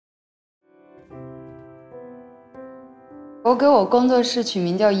我给我工作室取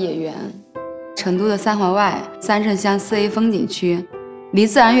名叫野园，成都的三环外三圣乡4A 风景区，离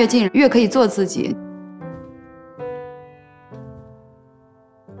自然越近越可以做自己。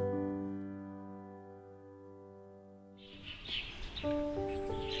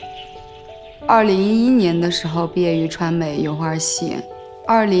2011年的时候毕业于传媒油画系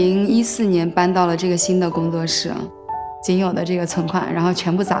，2014年搬到了这个新的工作室，仅有的这个存款，然后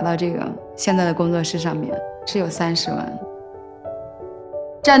全部砸到这个现在的工作室上面，是有30万。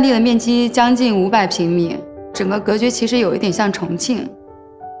占地的面积将近500平米，整个格局其实有一点像重庆，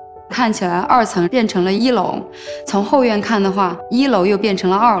看起来2层变成了1楼，从后院看的话，1楼又变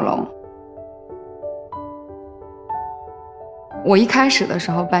成了2楼。我一开始的时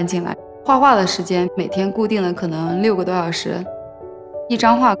候搬进来，画画的时间每天固定的可能6个多小时，一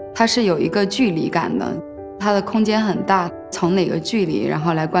张画它是有一个距离感的，它的空间很大，从哪个距离然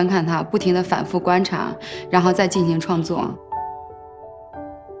后来观看它，不停的反复观察，然后再进行创作。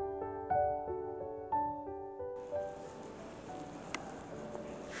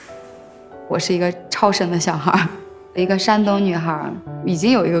我是一个超神的小孩，一个山东女孩，已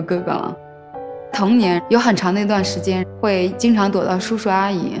经有一个哥哥了。童年有很长的一段时间会经常躲到叔叔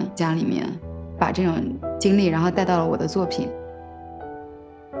阿姨家里面，把这种经历然后带到了我的作品。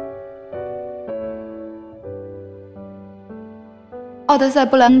奥德赛·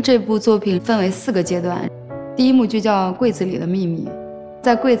布兰这部作品分为4个阶段，第一幕剧叫柜子里的秘密，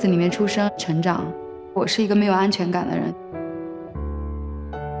在柜子里面出生成长，我是一个没有安全感的人。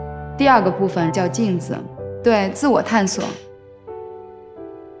第2个部分叫镜子，对，自我探索。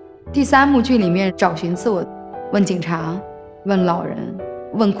第3幕剧里面找寻自我，问警察，问老人，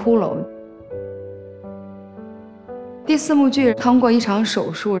问骷髅。第4幕剧通过一场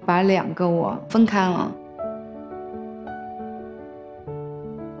手术把2个我分开了。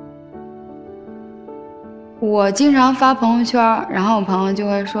我经常发朋友圈，然后我朋友就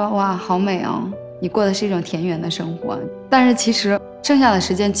会说，哇，好美哦，你过的是一种田园的生活。但是其实剩下的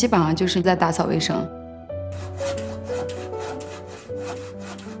时间基本上就是在打扫卫生。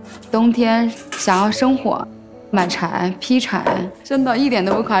冬天想要生火，买柴劈柴，真的一点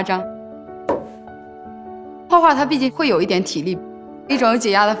都不夸张。画画它毕竟会有一点体力，一种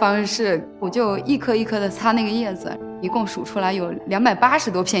解压的方式，我就一颗一颗的擦那个叶子，一共数出来有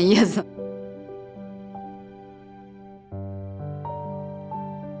280多片叶子。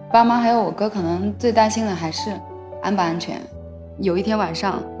爸妈还有我哥可能最担心的还是安不安全。有一天晚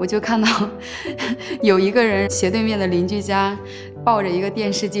上，我就看到有一个人斜对面的邻居家抱着一个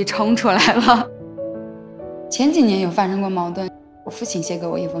电视机冲出来了。前几年有发生过矛盾，我父亲写给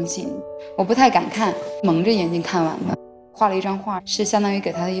我一封信，我不太敢看，蒙着眼睛看完的，画了一张画，是相当于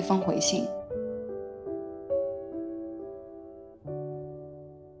给他的一封回信。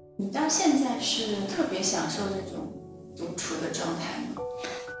你到现在是特别享受这种独处的状态吗？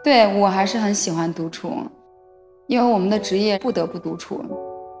对，我还是很喜欢独处，因为我们的职业不得不独处，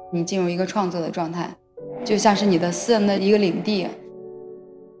你进入一个创作的状态，就像是你的私人的一个领地。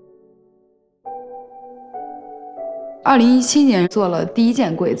2017年做了第1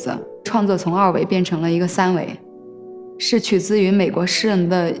件柜子，创作从2维变成了一个3维，是取自于美国诗人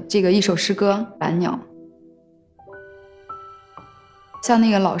的这个一首诗歌《蓝鸟》。像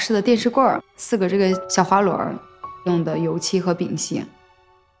那个老式的电视柜儿，4个这个小滑轮用的油漆和丙烯。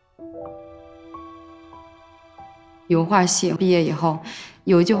油画系毕业以后，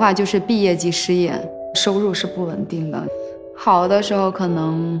有一句话就是毕业即失业，收入是不稳定的，好的时候可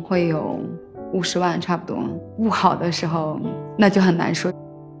能会有50万差不多，不好的时候那就很难说。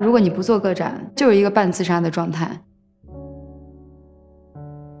如果你不做个展，就是一个半自杀的状态。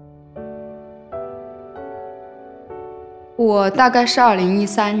我大概是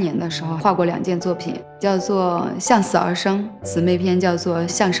2013年的时候画过2件作品，叫做《向死而生》，姊妹篇叫做《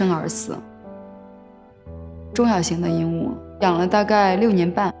向生而死》。中小型的鹦鹉，养了大概6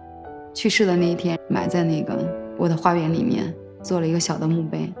年半，去世的那一天埋在那个我的花园里面，做了一个小的墓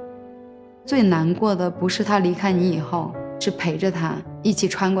碑。最难过的不是他离开你以后，是陪着他一起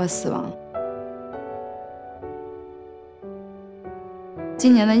穿过死亡。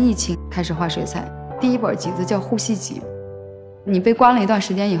今年的疫情开始画水彩，第1本集子叫呼吸集。你被关了一段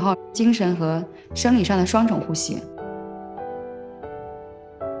时间以后，精神和生理上的双重呼吸。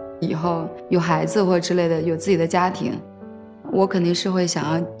以后有孩子或之类的，有自己的家庭，我肯定是会想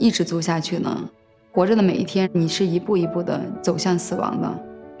要一直做下去的。活着的每一天，你是一步一步的走向死亡的，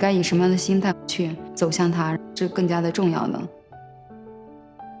该以什么样的心态去走向它，是更加的重要的。